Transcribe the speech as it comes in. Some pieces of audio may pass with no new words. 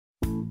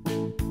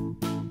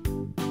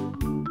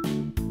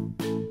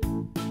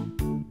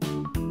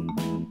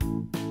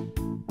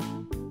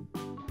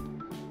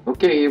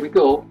Okay, here we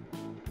go.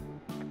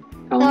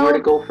 Tell them where to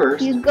go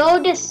first. You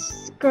go to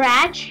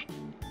Scratch,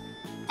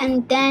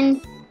 and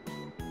then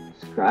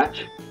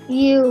Scratch.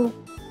 you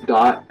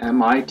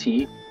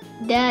 .mit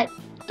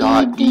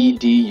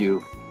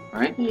 .edu,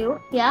 right?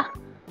 Yeah.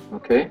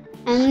 Okay.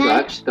 And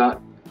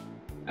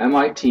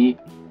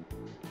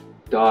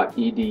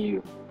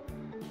Scratch.mit.edu,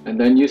 and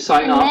then you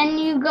sign up. And then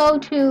you go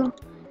to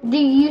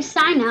you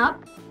sign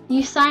up.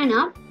 You sign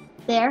up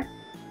there,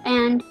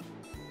 and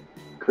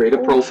create a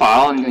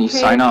profile, and you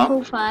sign up.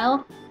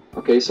 Profile.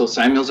 Okay, so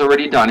Samuel's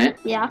already done it.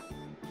 Yeah.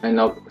 And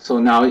so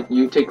now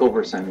you take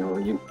over, Samuel.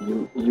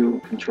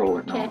 You control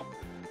it now. Okay.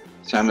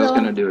 Samuel's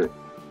gonna do it.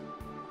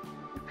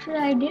 What should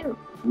I do?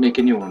 Make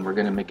a new one. We're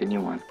gonna make a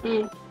new one.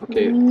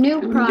 Okay.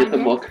 New Can project. you get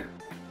the book?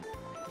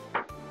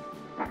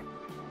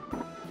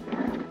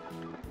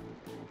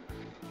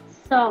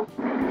 So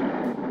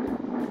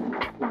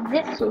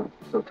this. So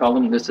tell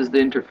them this is the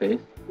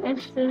interface.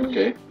 This is.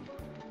 Okay.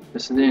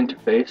 This is the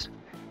interface.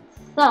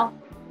 So.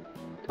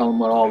 Tell them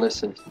what all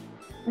this is.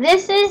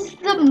 This is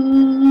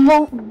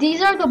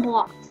these are the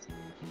blocks.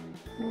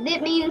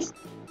 That means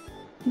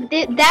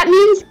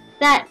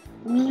that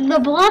the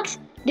blocks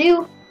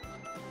do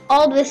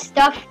all the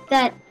stuff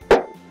that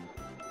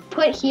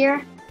put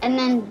here, and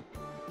then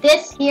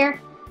this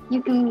here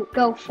you can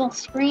go full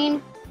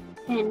screen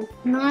and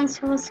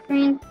non-full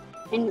screen,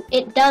 and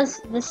it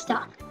does the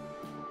stuff.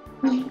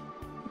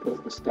 Does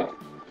the stuff.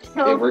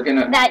 So okay, we're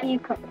gonna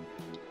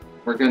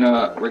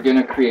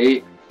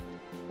create.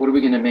 What are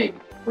we gonna make?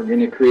 We're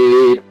gonna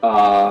create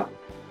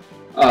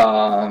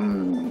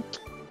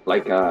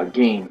like a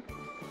game,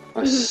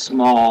 a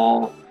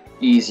small,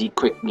 easy,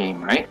 quick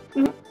game, right?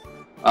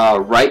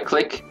 Right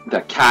click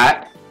the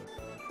cat.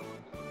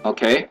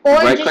 Okay. Or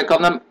right click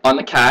on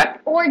the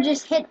cat. Or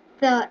just hit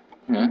the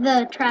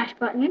trash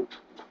button,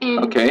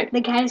 and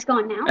the cat is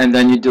gone now. And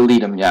then you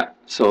delete them. Yeah.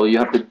 So you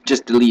have to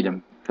just delete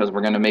them because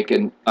we're gonna make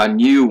a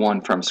new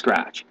one from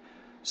scratch.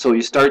 So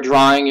you start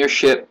drawing your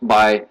ship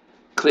by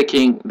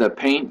clicking the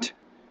paint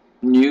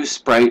new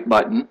sprite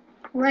button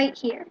right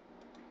here.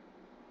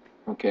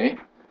 Okay,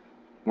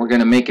 we're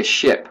gonna make a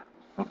ship.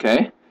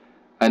 Okay,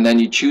 and then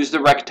you choose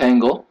the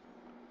rectangle,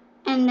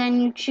 and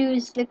then you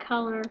choose the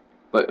color.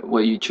 But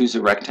you choose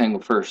the rectangle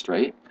first,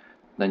 right?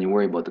 Then you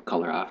worry about the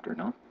color after.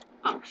 No?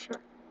 Oh,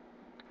 sure.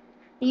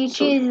 You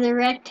choose the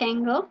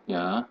rectangle.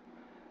 Yeah.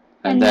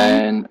 And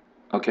then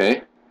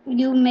okay,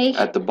 you make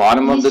at the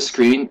bottom of the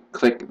screen,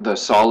 click the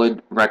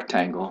solid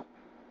rectangle.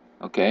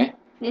 Okay,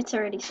 it's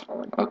already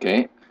solid.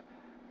 Okay,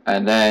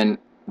 and then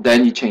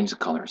you change the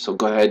color. So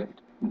go ahead,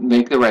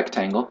 make the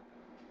rectangle.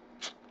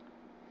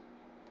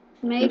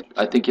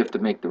 I think you have to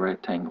make the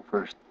rectangle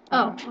first.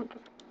 Oh,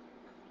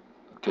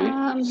 okay.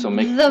 Okay, so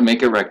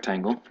make a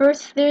rectangle.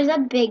 First, there's a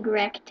big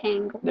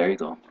rectangle. There you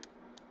go.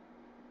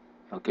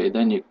 Okay,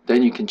 then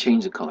you can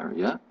change the color.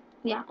 Yeah.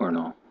 Yeah. Or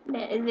no?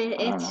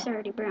 It's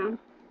already brown.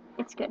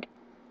 It's good.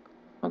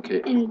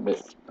 Okay.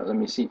 But let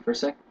me see for a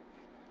sec.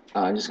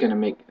 I'm just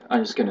gonna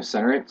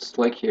center it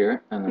like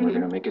here, and then we're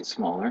gonna make it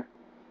smaller.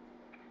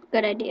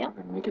 Good idea.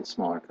 We're gonna make it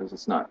smaller because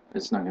it's not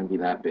gonna be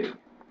that big.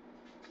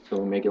 So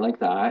we'll make it like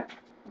that.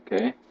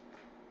 Okay.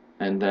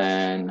 And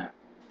then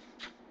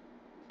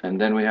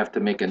we have to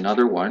make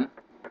another one.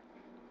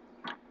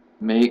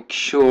 Make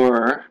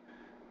sure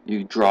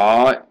you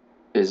draw it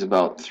is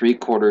about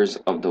 3/4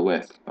 of the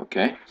width.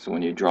 Okay. So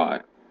when you draw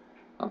it,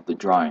 of the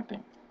drawing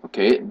thing.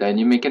 Okay. Then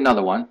you make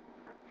another one.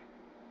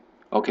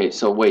 Okay.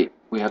 So wait.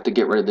 We have to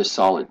get rid of this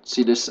solid.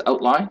 See this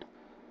outline?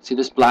 See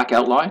this black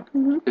outline?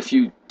 If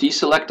you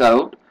deselect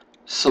out,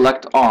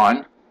 select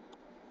on,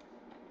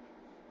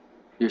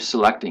 you're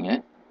selecting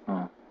it.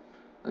 Oh,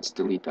 let's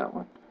delete that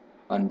one.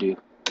 Undo.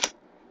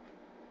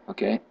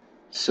 Okay.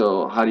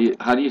 So how do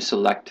you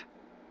select?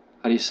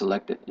 How do you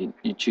select it?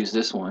 You choose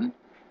this one,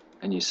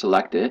 and you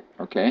select it.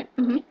 Okay.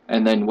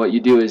 And then what you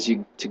do is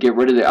to get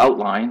rid of the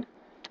outline,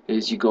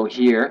 is you go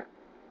here,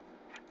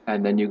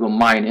 and then you go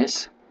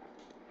minus.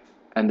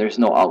 And there's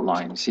no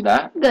outline. See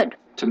that? Good.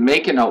 To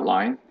make an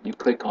outline, you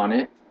click on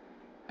it,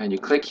 and you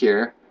click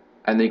here,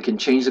 and then you can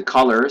change the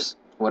colors,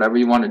 whatever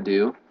you want to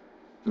do.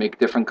 Make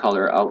different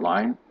color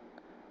outline,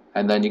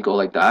 and then you go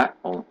like that.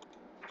 Oh.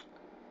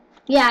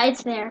 Yeah,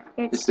 it's there.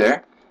 It's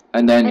there.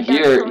 And then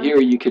here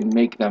you can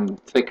make them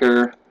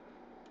thicker.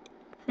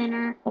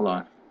 Thinner. Hold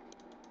on.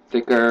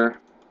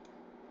 Thicker,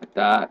 like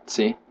that.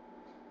 See?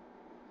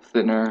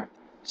 Thinner.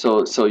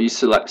 So you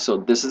select. So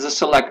this is a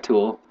select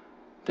tool.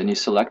 Then you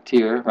select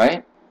here,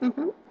 right?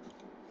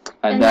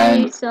 And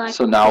then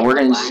so now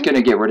we're just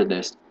gonna get rid of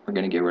this. We're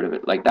gonna get rid of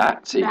it like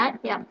that. See? That,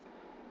 yeah.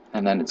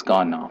 And then it's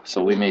gone now.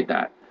 So we made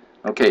that.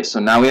 Okay, so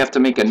now we have to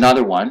make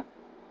another one,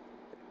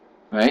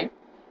 right?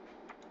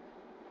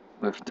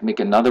 We have to make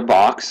another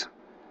box,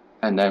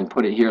 and then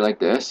put it here like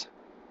this,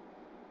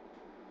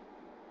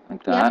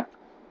 like that. Yep.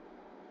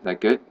 Is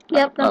that good?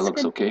 Yep, that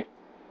looks good. Okay,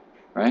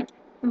 right?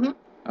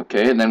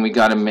 Okay, and then we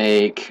gotta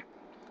make.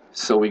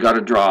 So we got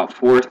to draw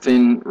 4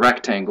 thin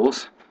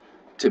rectangles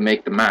to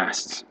make the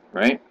masts,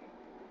 right?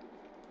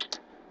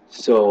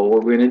 So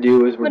what we're going to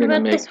do is we're going to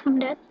make... What about this one,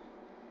 Dad?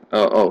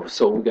 Oh,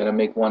 so we gotta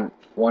make one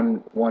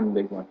big one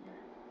here.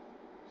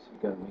 So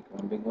we gotta make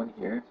one big one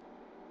here.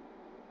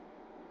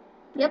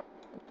 Yep.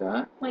 Like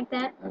that. Like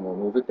that. And we'll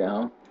move it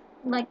down.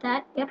 Like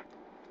that. Yep.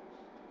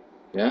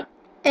 Yeah.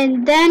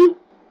 And then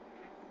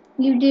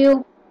you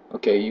do.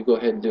 Okay, you go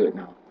ahead and do it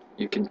now.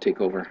 You can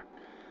take over.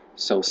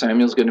 So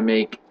Samuel's gonna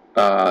make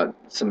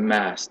some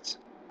masts.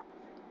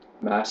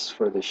 Masts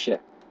for the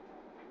ship.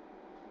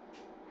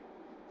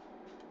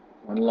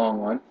 One long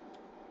one.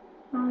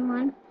 Long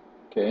one.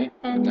 Okay.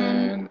 And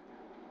then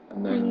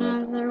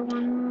another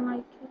one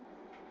like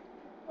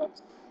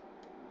this.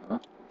 Huh?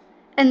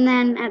 And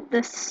then at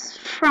this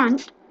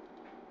front,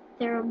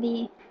 there will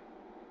be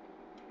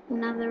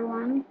another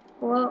one.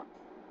 Whoa.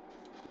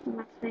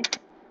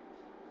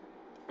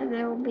 And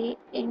there will be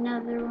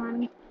another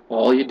one.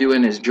 All you're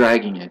doing is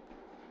dragging it.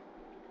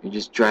 You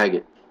just drag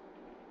it.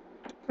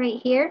 Right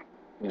here?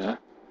 Yeah.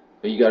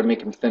 But you gotta make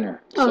them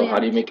thinner. Oh, so yeah. how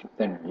do you make them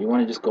thinner? You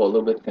wanna just go a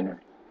little bit thinner.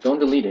 Don't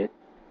delete it.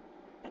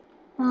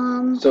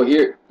 So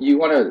here you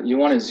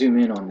wanna zoom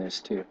in on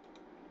this too.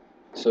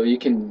 So you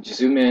can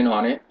zoom in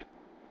on it,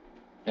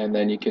 and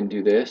then you can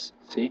do this.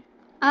 See?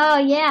 Oh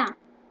yeah.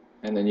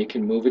 And then you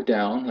can move it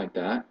down like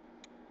that.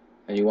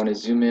 And you want to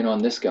zoom in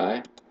on this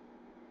guy.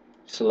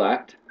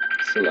 Select,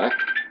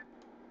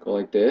 go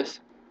like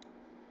this.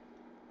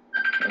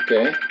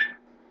 Okay.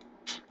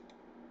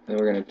 Then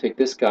we're gonna take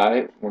this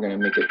guy. We're gonna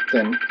make it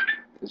thin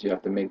because you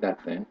have to make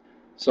that thin.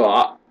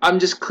 So I'm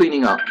just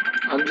cleaning up.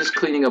 I'm just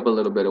cleaning up a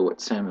little bit of what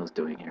Samuel's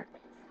doing here.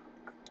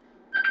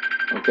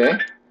 Okay.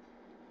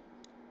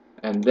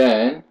 And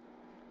then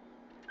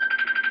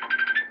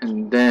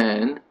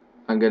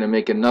I'm gonna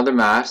make another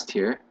mast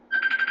here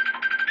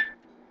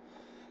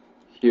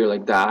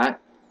like that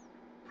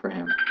for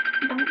him.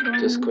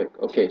 Just quick.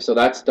 Okay, so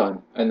that's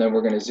done. And then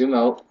we're gonna zoom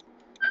out.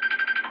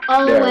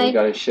 All the way. We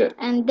got a ship.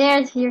 And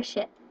there's your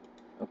ship.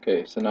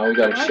 Okay, so now we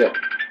got a ship.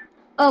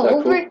 Oh,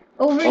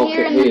 over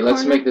here in the corner.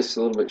 Let's make this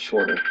a little bit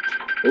shorter.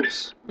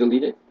 Oops,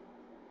 delete it.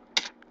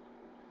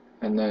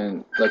 And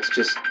then let's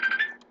just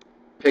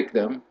pick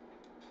them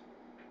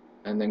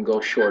and then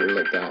go shorter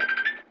like that.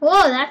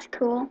 Whoa, that's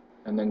cool.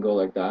 And then go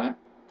like that.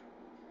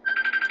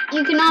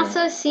 You can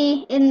also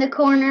see in the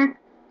corner.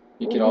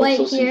 You can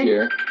also see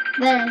here.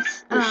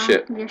 There's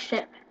your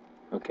ship.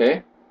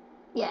 Okay.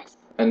 Yes.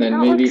 And then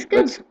maybe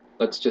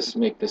let's just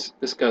make this.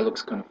 This guy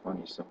looks kind of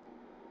funny, so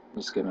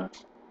I'm just gonna.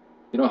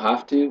 You don't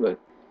have to, but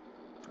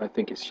I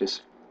think it's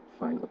just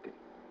fine looking.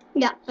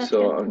 Yeah. That's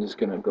so good. I'm just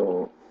gonna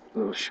go a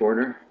little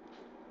shorter,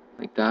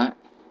 like that.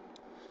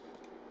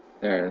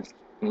 There, it's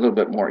a little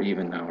bit more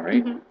even now,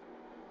 right? Mm-hmm.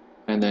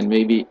 And then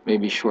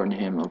maybe shorten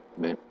him a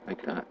bit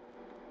like that.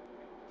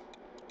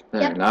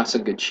 There, yep. That's a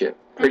good ship.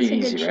 Pretty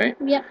easy, right?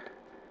 Yep.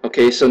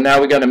 Okay, so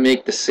now we got to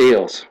make the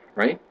sails,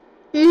 right?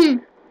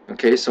 Mhm.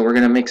 Okay, so we're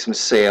gonna make some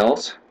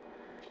sails.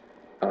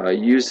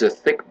 Use a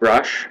thick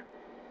brush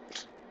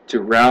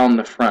to round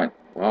the front.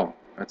 Wow,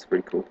 that's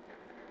pretty cool.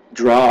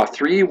 Draw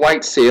 3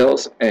 white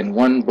sails and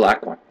 1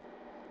 black one.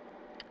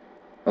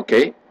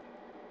 Okay.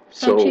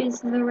 So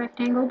choose the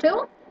rectangle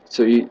tool.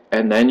 So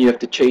and then you have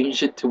to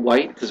change it to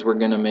white because we're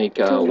gonna make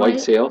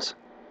white sails.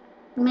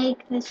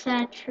 Make the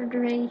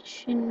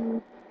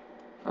saturation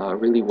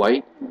really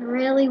white.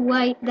 Really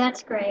white.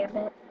 That's gray a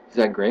bit. Is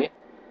that gray?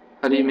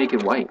 How do you make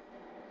it white?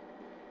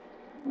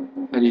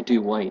 How do you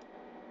do white?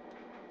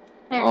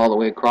 There. All the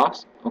way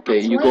across? Okay,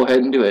 That's you white. go ahead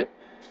and do it.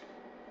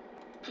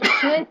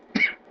 Okay.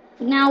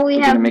 Now we're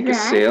gonna make a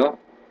sail.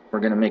 We're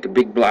gonna make a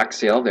big black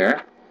sail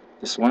there.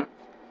 This one.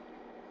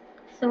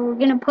 So we're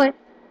gonna put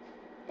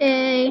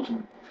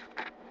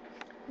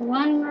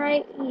one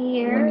right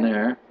here. One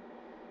there.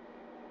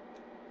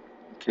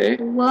 Okay.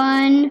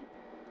 One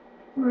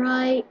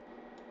right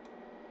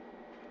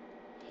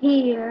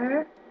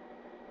here.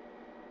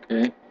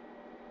 Okay.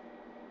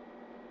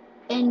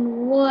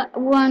 And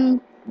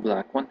one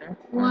black one there?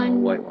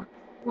 One white one.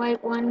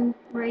 White one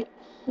right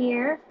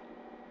here.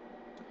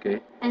 Okay.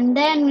 And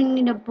then we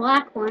need a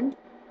black one.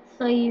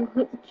 So you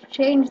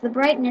change the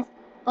brightness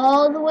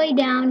all the way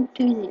down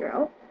to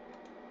 0.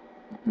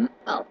 Mm-hmm.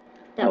 Oh,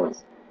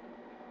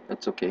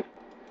 that's okay.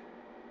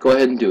 Go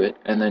ahead and do it,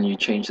 and then you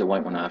change the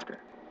white one after.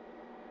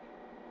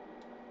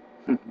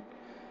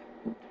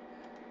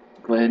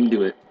 Go ahead and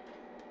do it.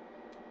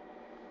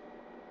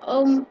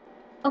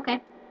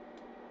 Okay.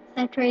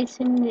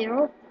 Saturation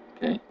 0.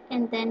 Okay.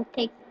 And then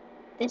take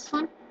this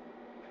one.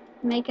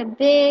 Make a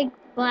big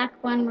black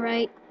one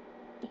right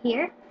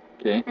here.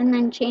 Okay. And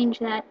then change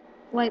that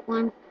white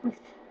one with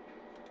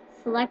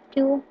select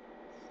tool.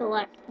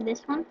 Select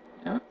this one.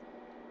 Yeah.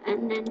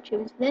 And then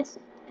choose this.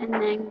 And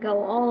then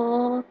go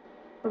all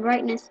the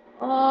brightness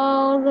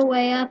all the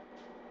way up.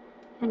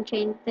 And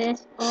change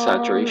this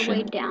Saturation. all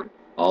the way down.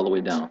 All the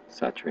way down.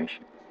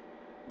 Saturation.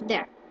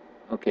 There.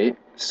 Okay.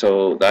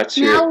 So that's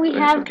now we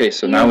have. Okay.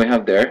 So now we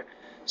have there.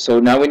 So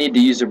now we need to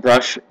use a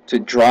brush to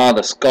draw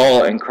the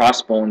skull and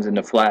crossbones in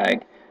the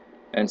flag,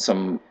 and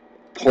some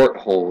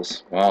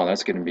portholes. Wow,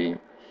 that's going to be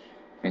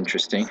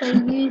interesting. So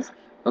use.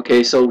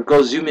 Okay, so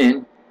go zoom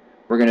in.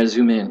 We're going to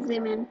zoom in.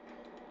 Zoom in.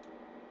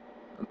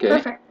 Okay.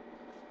 Perfect.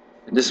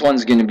 This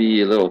one's going to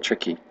be a little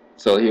tricky.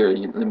 So here,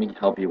 let me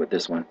help you with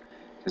this one,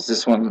 because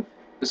this one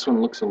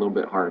looks a little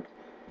bit hard.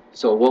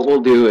 So what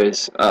we'll do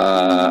is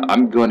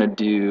I'm going to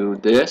do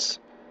this.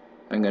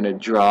 I'm going to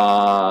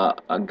draw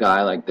a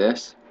guy like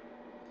this.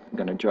 I'm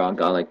going to draw a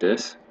guy like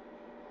this,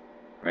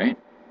 right?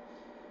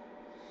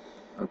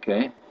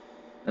 Okay.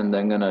 And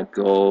then I'm going to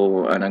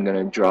go and I'm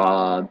going to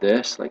draw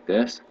this like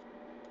this.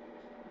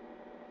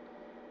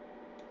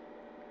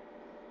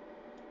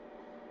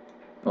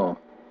 Oh,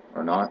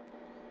 or not.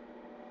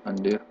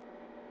 Undo.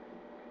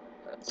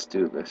 Let's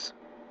do this.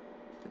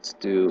 Let's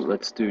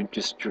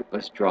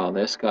draw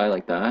this guy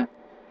like that.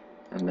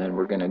 And then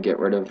we're going to get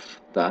rid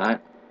of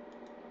that.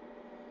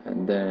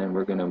 And then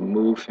we're going to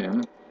move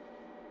him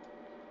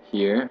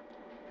here.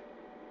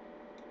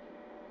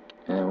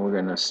 And we're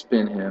going to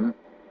spin him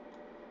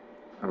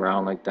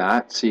around like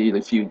that. See,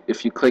 if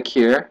you click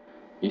here,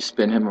 you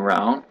spin him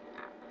around.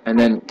 And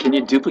then can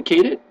you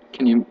duplicate it?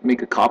 Can you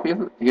make a copy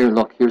of it? Here,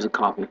 look, here's a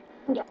copy.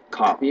 Yeah.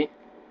 Copy.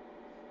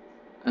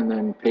 And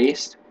then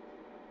paste.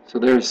 So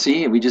there,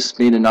 see, we just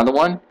made another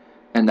one.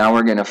 And now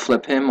we're going to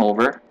flip him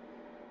over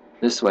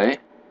this way.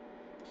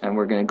 And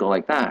we're going to go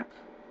like that,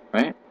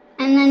 right?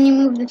 And then you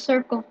move the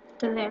circle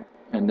to there.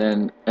 And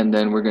then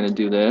we're going to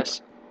do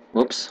this.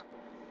 Whoops.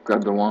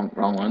 Grab the wrong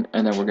one.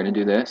 And then we're going to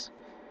do this.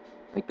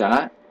 Like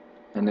that.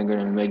 And then we're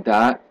going to make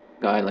that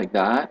guy like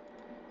that.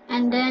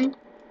 And then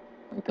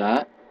like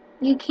that.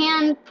 You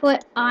can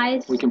put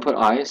eyes. We can put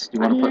eyes. Do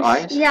you want to put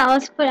eyes? Yeah,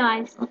 let's put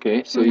eyes.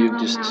 Okay, so you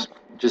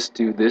just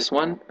do this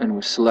one and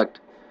we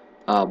select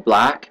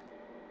black.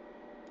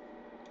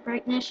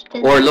 Brightness.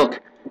 Or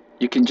look,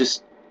 you can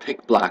just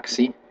pick black.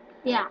 See?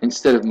 Yeah.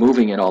 Instead of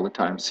moving it all the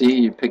time. See,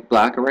 you pick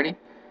black already.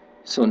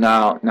 So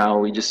now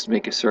we just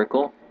make a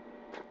circle,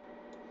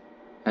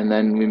 and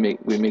then we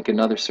make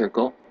another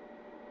circle.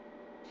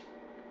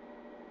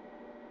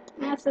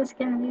 That's just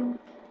gonna be.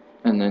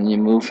 And then you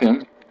move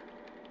him.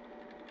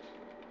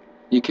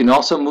 You can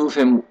also move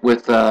him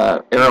with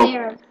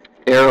arrow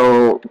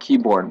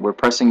keyboard. We're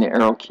pressing the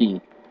arrow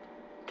key.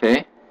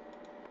 Okay.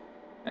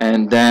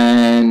 And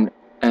then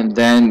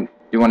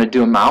you want to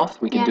do a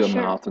mouth? We can do a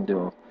mouth and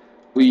do.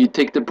 We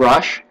take the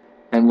brush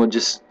and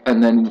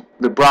then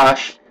the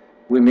brush,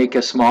 we make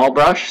a small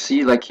brush.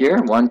 See, like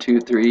here, 1, 2,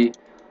 3,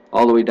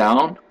 all the way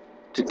down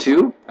to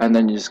 2, and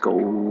then you just go.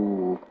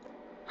 Ooh.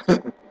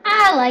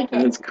 I like it.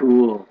 That's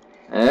cool,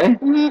 eh?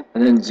 And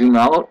then zoom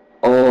out.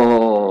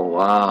 Oh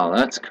wow,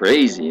 that's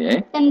crazy,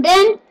 eh? And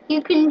then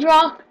you can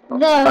draw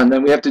the. And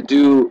then we have to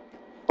do.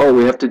 Oh,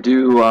 we have to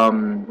do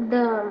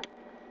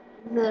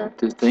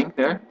the thing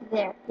there.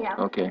 There, yeah.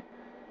 Okay.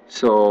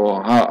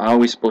 So how are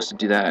we supposed to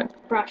do that?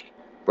 Brush.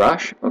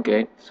 Brush.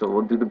 Okay. So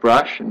we'll do the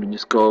brush, and we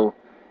just go.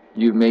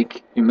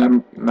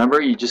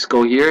 Remember, you just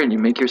go here and you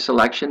make your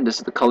selection. This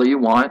is the color you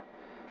want,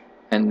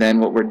 and then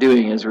what we're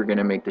doing is we're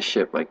gonna make the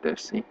ship like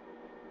this. See?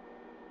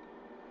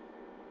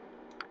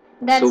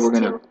 That's so we're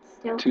gonna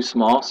too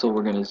small. So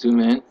we're gonna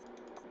zoom in.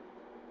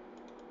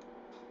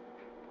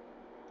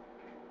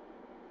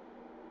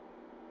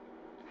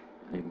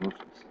 How do you move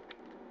this?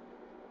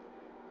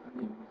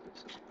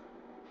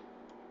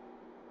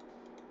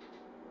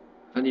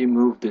 How do you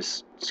move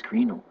this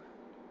screen over?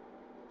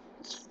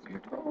 It's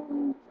weird.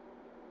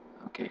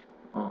 Okay.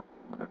 Oh,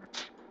 whatever.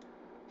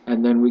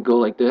 And then we go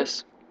like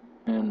this,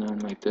 and then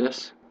like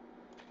this,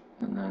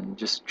 and then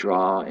just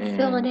draw in.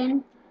 Fill it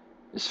in.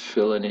 Just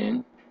fill it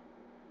in.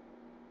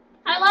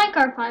 I like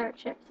our pirate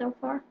ship so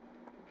far.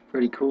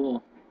 Pretty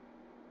cool.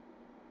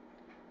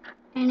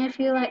 And if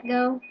you let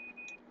go.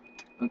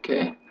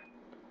 Okay.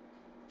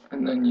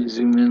 And then you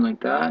zoom in like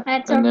that.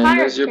 That's and then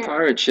there's your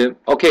pirate ship.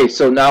 Okay,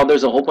 so now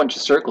there's a whole bunch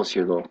of circles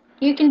here, though.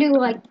 You can do do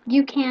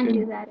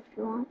that if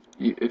you want.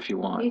 If you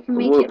want. You can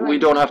make it we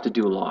don't have to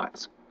do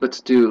lots.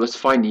 Let's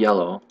find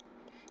yellow.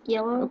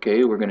 Yellow?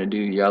 Okay, we're gonna do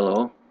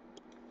yellow.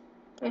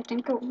 I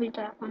think it will be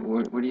that one.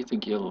 Where do you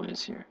think yellow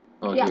is here?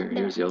 Oh, yeah,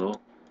 here's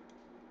yellow.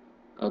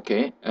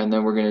 Okay, and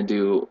then we're gonna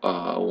do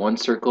one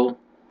circle.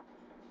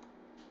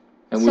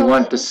 And we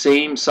want the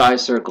same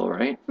size circle,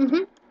 right?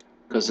 Mm-hmm.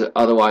 Because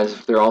otherwise,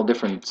 if they're all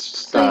different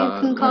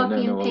styles, then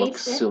it will look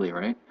silly,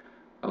 right?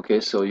 Okay,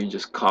 so you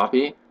just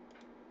copy,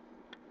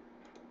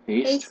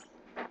 paste.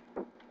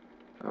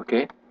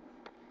 Okay.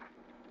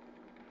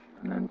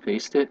 And then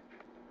paste it.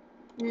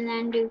 And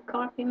then do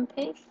copy and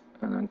paste.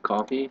 And then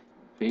copy,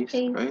 paste.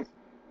 Right?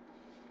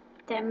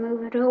 Then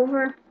move it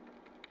over.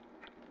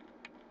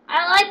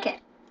 I like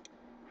it.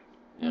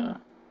 Yeah.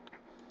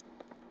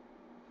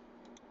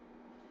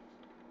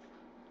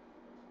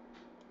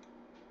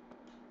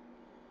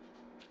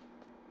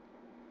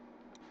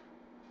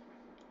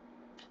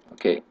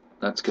 Okay,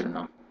 that's good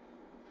enough.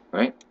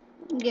 Right?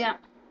 Yeah.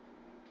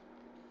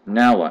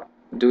 Now what?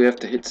 Do we have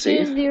to hit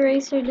save? Use the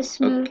eraser to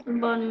smooth the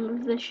bottom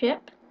of the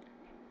ship.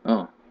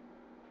 Oh.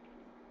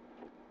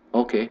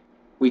 Okay.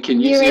 We can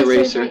use the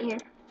eraser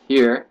right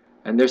here,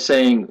 and they're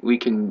saying we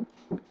can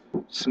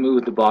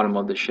smooth the bottom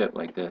of the ship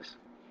like this.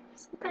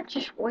 Isn't that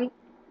just white?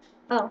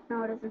 Oh,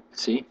 no it isn't.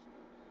 See?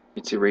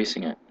 It's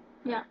erasing it.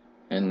 Yeah.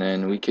 And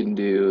then we can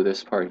do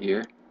this part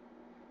here.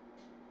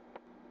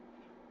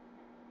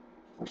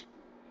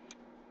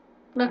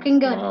 Looking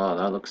good. Oh,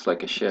 that looks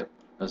like a ship,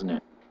 doesn't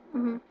it?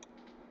 Mm-hmm.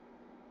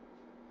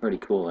 Pretty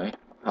cool, eh?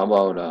 How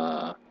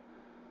about,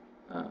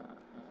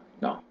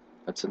 no,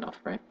 that's enough,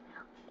 right?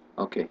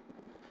 Okay.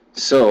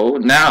 So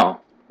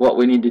now, what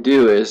we need to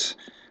do is,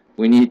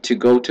 we need to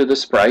go to the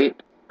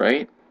sprite,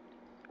 right?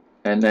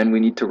 And then we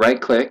need to right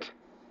click.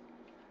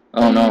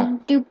 Oh no,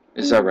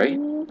 is that right?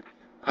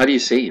 How do you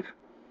save?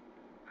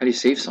 How do you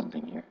save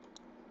something here?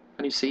 How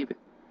do you save it?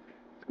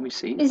 Can we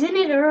save? Isn't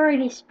it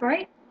already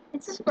sprite?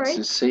 It's a It's sprite.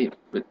 a save,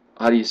 but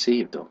how do you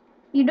save though?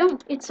 You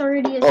don't. It's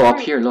already a Oh, sprite. up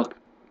here, look.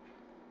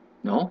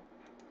 No?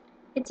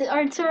 It's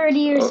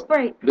already your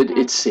sprite. But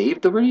it's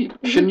saved already?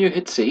 Mm-hmm. Shouldn't you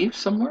hit save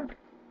somewhere?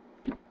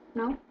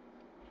 No.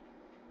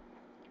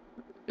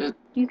 It,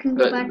 You can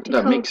go back to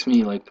that code. makes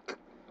me like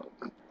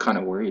kind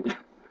of worried.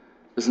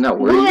 Doesn't that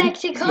worry Go you? back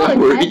to Doesn't that code.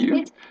 worry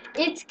you?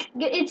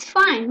 It's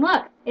fine.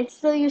 Look, it's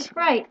still your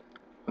sprite.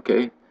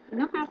 Okay. You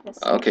don't have to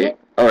save Okay. it.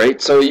 All right.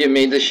 So you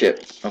made the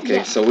ship. Okay.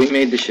 Yeah. So we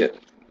made the ship.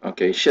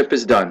 Okay. Ship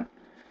is done.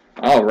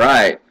 All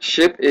right.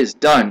 Ship is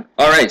done.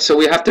 All right. So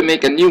we have to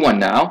make a new one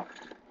now.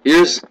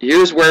 Here's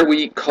where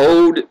we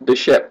code the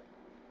ship.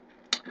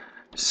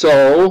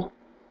 So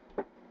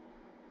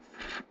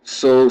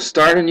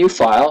start a new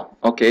file.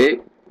 Okay.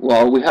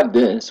 Well, we have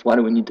this. Why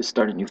do we need to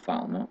start a new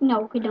file? No.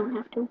 No, we don't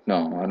have to.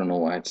 No, I don't know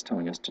why it's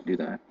telling us to do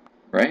that.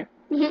 Right?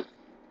 Mhm.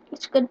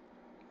 It's good.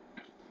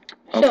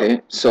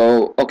 Okay.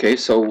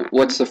 So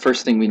what's the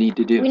first thing we need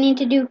to do? We need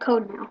to do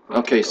code now.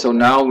 Okay. So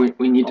now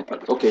we need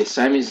to. Okay.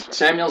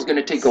 Samuel's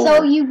gonna take over.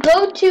 So you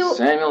go to.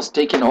 Samuel's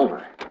taking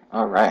over.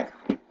 All right.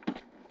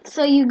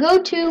 So you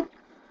go to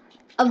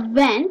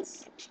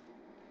events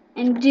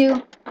and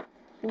do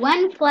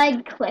when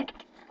flag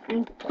clicked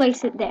and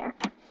place it there.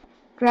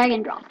 Drag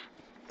and drop.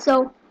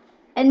 So,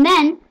 and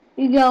then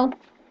you go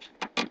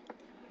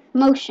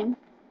motion.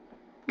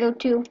 Go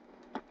to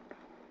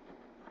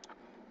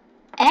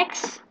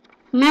X.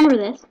 Remember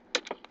this.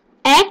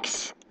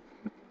 X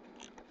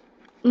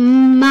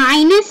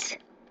minus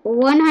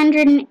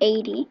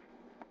 180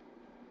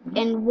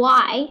 and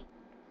Y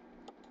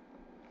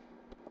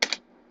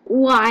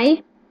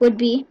would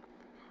be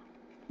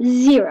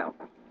 0.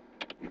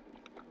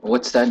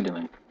 What's that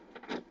doing?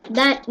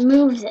 That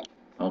moves it.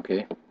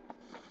 Okay.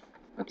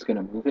 That's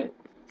gonna move it.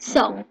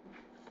 So, Okay.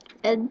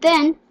 and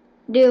then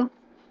do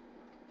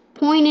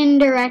point in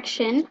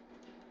direction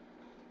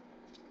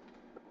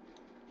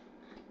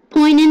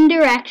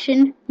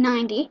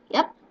 90.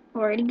 Yep,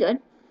 already good.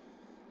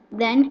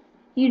 Then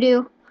you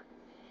do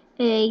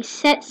a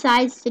set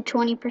size to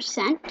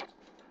 20%.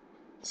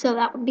 So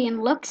that would be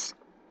in looks.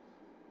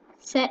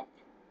 Set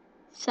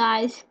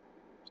size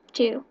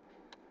to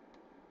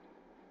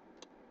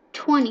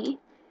 20.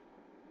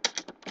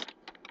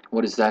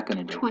 What is that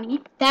gonna do?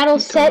 20. That'll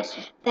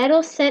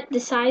set the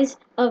size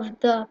of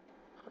the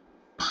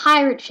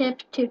pirate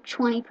ship to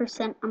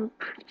 20%. I'm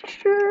pretty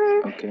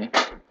sure. Okay.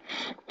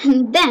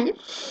 And then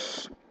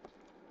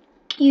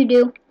you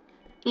do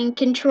in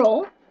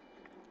control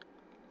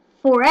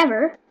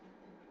forever.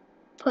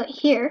 Put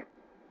here.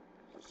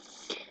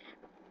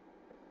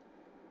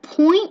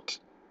 Point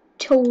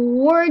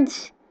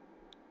towards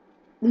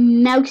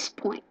mouse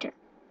pointer.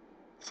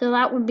 So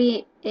that would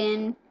be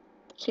in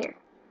here.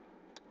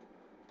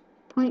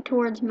 Point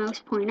towards mouse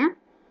pointer.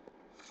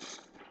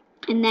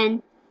 And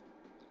then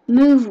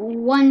move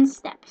 1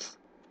 step.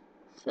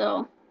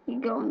 So you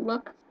go and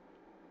look.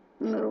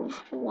 Move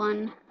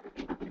 1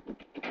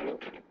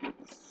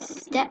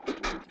 step.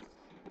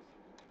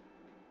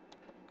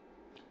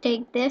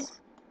 Take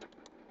this.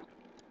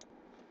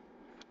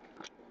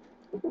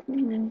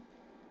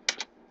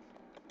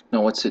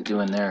 No, what's it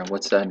doing there?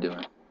 What's that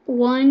doing?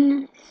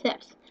 1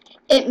 step.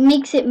 It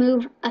makes it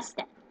move a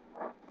step.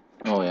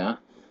 Oh yeah.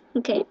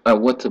 Okay.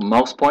 What's a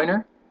mouse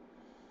pointer?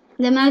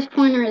 The mouse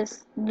pointer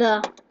is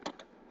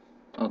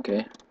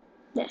Okay.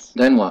 this.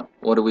 Then what?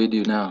 What do we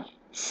do now?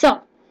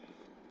 So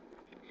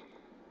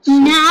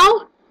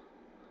now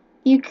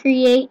you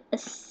create a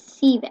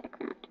C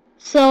background.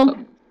 So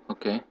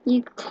Okay.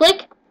 you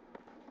click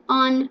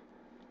on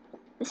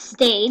the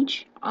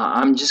stage.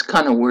 I'm just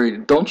kind of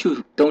worried. Don't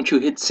you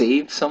hit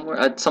save somewhere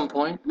at some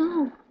point?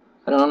 No.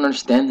 I don't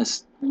understand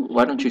this.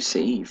 Why don't you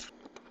save?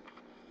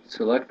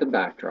 Select the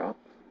backdrop.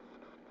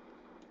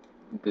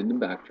 Did the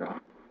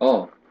backdrop?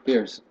 Oh,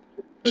 here's.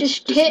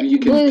 Just hit you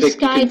can blue pick.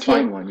 sky You can 2.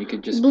 find one. You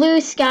can just.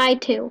 Blue sky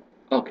 2.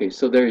 Okay,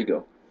 so there you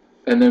go.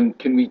 And then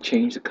can we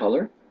change the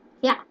color?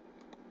 Yeah.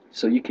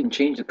 So you can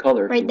change the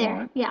color if Right you there.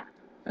 want. Yeah.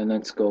 And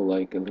let's go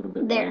like a little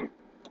bit There.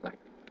 like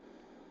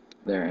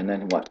there, and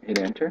then what? Hit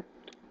enter.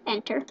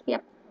 Enter.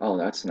 Yep. Oh,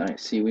 that's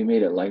nice. See, we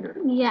made it lighter.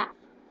 Yeah.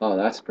 Oh,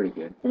 that's pretty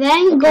good.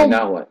 Then Okay, go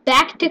now what?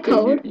 back to Okay,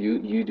 code.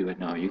 You do it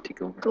now. You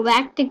take over. Go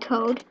back to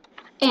code.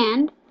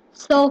 And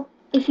so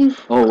if you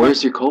Oh,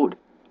 where's your code?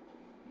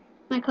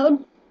 my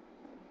code?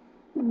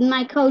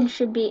 My code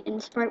should be in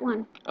Sprite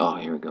 1. Oh,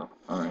 here we go.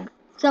 All right.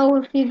 So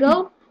if you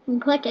go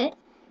and click it,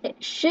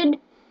 it should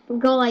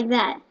go like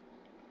that.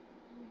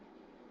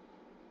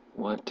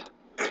 What?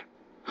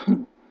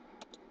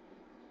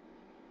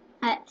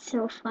 That's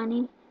so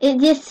funny. It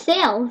just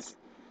sails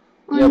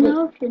on Yeah, the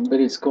ocean. but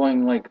it's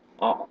going like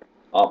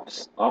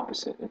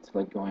opposite. It's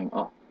like going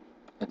up.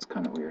 That's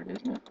kind of weird,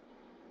 isn't it?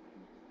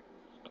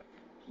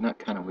 Isn't that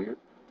kind of weird?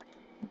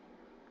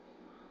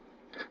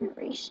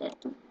 Erase it.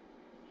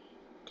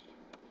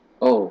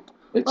 Oh,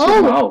 it's Oh,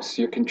 your mouse.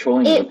 You're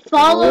controlling it. It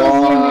follows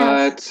your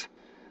mouse.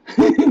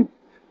 What?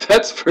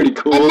 That's pretty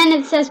cool. And then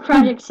it says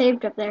project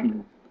saved up there.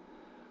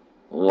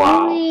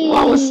 Wow.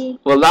 Whee!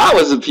 Well, that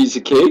was a piece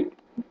of cake.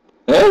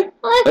 Eh? Look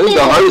I think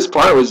the at it. hardest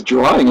part was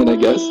drawing it, I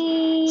guess.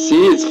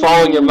 See, it's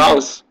following your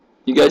mouse.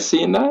 You guys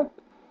seeing that?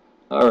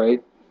 All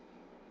right.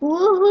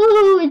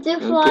 Woohoo! It's a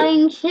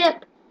flying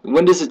ship.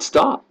 When does it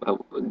stop?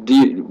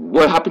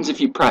 What happens if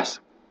you press?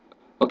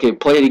 Okay,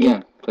 play it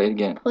again. Play it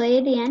again. Play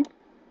it again.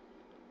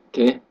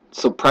 Okay,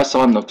 so press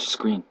on the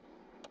screen.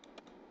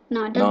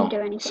 No, it doesn't do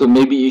anything. So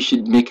maybe you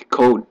should make a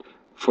code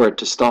for it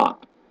to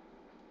stop.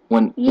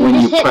 When You you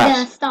just hit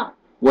press. the stop.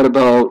 What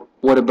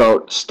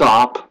about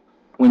stop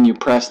when you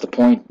press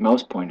the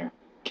mouse pointer?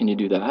 Can you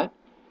do that?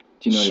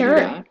 Do you know Sure. how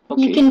to do that?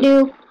 Okay, You can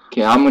do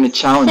Okay, I'm going to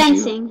challenge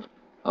sensing. you.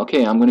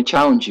 Okay, I'm going to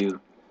challenge you.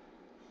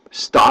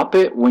 Stop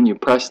it when you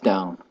press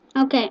down.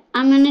 Okay,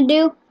 I'm gonna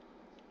do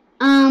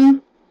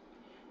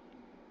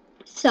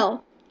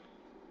so.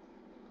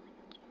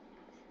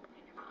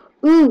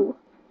 Ooh,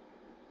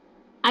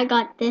 I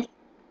got this.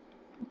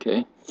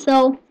 Okay.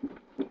 So,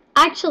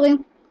 actually,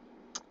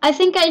 I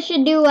think I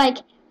should do like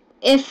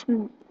if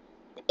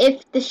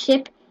the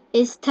ship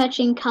is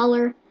touching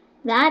color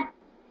that.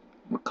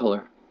 What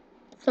color?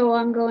 So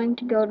I'm going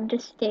to go to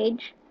the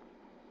stage,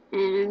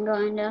 and I'm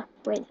going to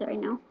sorry,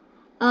 no.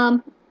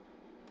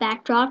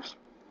 Backdrops.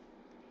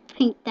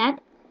 Paint that.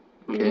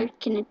 And Okay. you're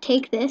gonna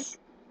take this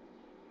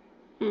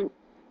and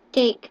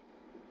take.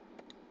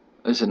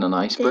 Is it an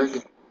iceberg?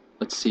 This.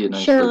 Let's see an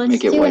iceberg. Sure, let's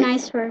Make it do white. an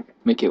iceberg.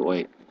 Make it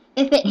white.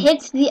 If it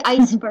hits the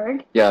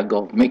iceberg, Yeah,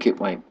 go. Make it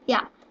white.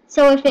 yeah.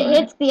 So if it Alright.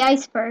 hits the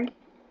iceberg,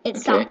 it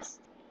stops.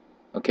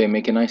 Okay,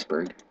 make an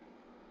iceberg.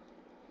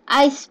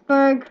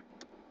 Iceberg,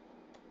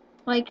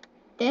 like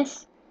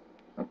this.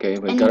 Okay,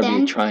 but it And gotta be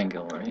then- a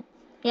triangle, right?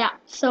 Yeah.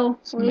 So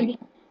So we make-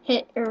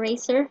 hit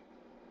eraser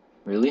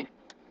Really?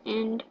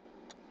 and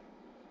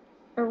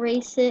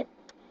erase it.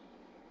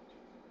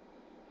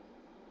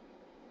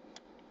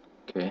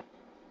 Okay.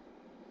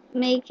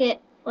 Make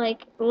it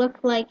like look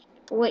like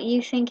what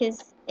you think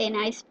is an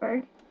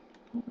iceberg.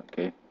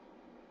 Okay.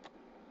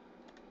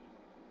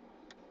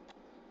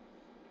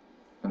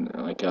 And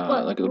like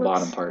What the looks-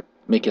 bottom part.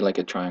 Make it like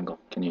a triangle.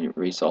 Can you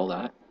erase all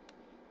that?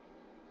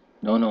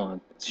 No,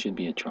 it should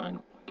be a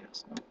triangle, I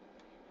guess. No.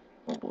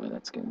 Oh boy,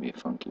 that's gonna be a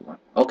funky one.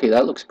 Okay,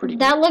 that looks pretty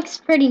good. That looks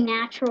pretty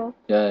natural.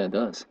 Yeah, it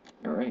does.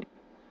 You're right.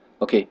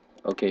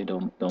 Okay,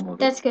 don't move it.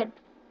 That's good.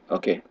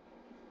 Okay.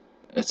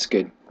 That's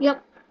good.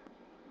 Yep.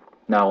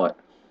 Now what?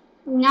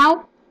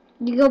 Now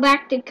you go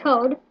back to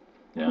code.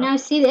 Yeah. Now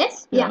see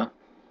this? Yeah.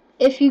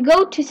 If you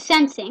go to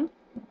sensing,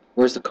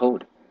 Where's the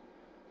code?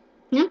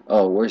 Hmm?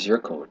 Oh, where's your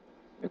code?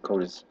 Your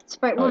code is.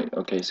 sprite Oh, 1.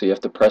 okay, so you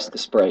have to press the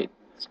sprite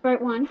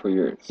Sprite 1. for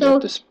your. So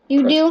have to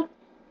you press- do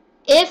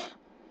if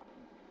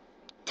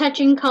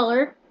touching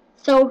color.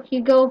 So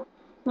you go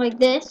like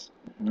this.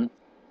 Mhm.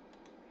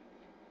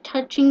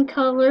 Touching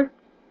color.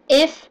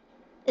 If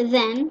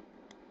then.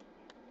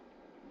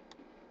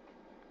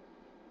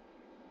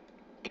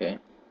 Okay.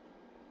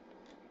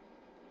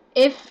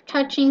 If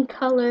touching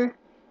color,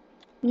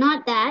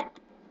 not that,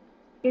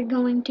 you're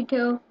going to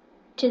go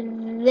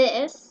to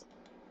this.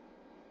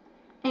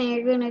 And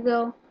you're going to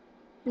go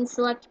and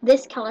select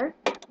this color.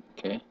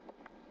 Okay.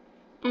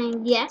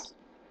 And yes,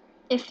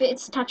 if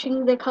it's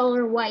touching the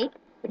color white,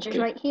 which is Okay.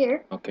 right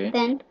here, Okay.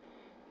 then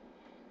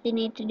you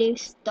need to do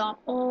stop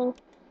all.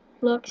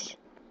 Looks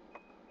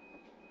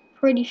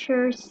pretty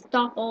sure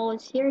stop all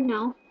is here.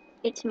 No,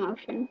 it's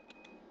motion.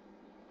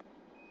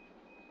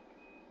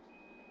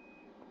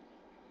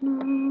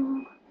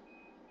 No,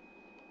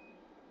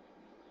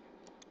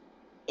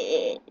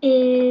 it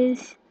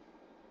is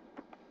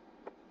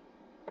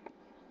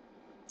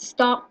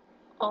stop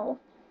all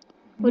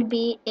would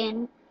be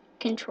in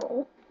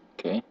control.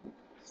 Okay.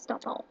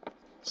 Stop all.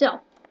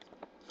 So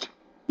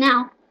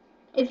now,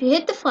 if you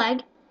hit the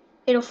flag,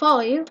 it'll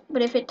follow you,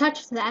 but if it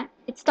touches that,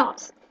 it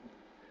stops.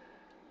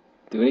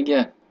 Do it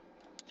again.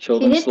 Show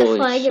If you them hit slowly. the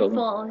flag, show it them.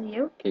 follows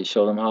you. Okay,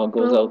 show them how it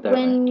goes But out that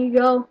way. when you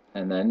go,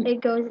 And then.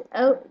 it goes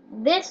out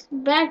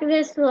back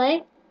this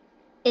way.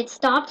 It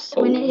stops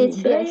when it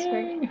hits the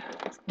iceberg. dang.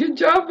 Good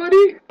job,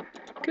 buddy.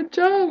 Good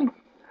job.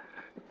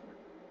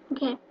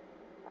 Okay.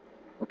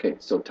 Okay,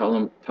 so tell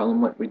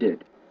them what we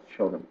did.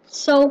 Show them.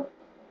 So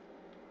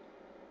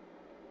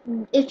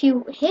if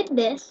you hit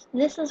this,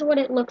 this is what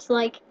it looks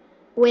like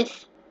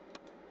with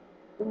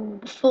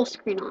full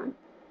screen on.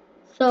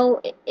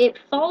 So it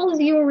follows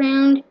you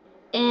around,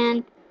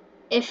 and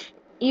if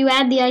you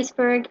add the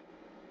iceberg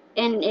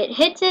and it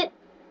hits it,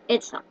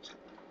 it stops.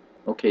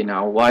 Okay,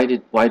 now why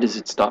does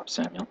it stop,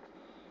 Samuel?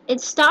 It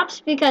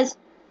stops because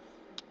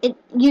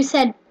you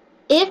said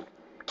if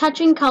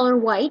touching color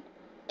white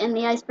and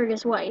the iceberg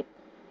is white,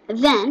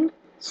 then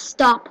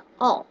stop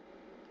all.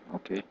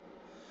 Okay.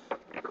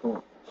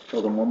 Cool. Show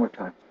them one more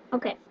time.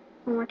 Okay.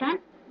 One more time.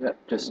 Yeah,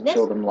 just This?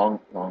 show them long,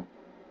 Okay.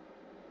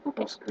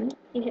 full screen.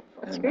 You hit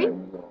full And screen.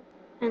 then you'll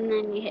And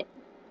then you hit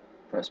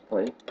press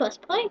play. plus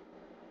play.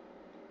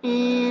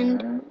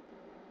 And And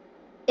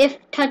if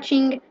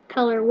touching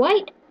color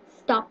white,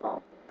 stop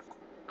all.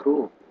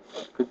 cool.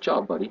 Good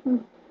job, buddy.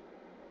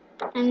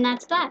 And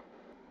that's that.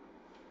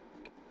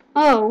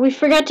 Oh, we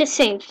forgot to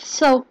save.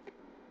 So,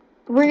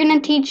 we're going to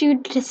teach you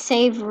to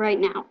save right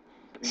now.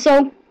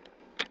 So,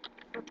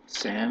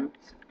 Sam's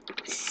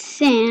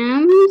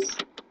Sam's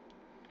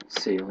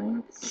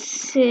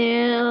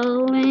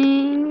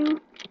sailing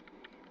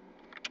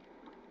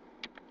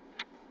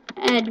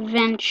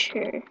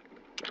adventure.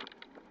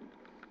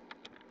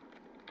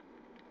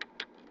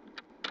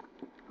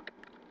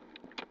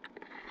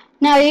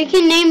 Now, you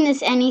can name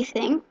this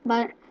anything,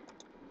 but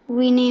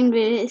we named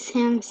it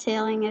Sam's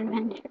Sailing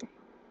Adventure.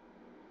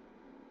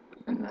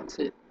 And that's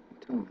it.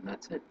 Tell them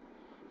that's it.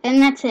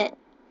 And that's it.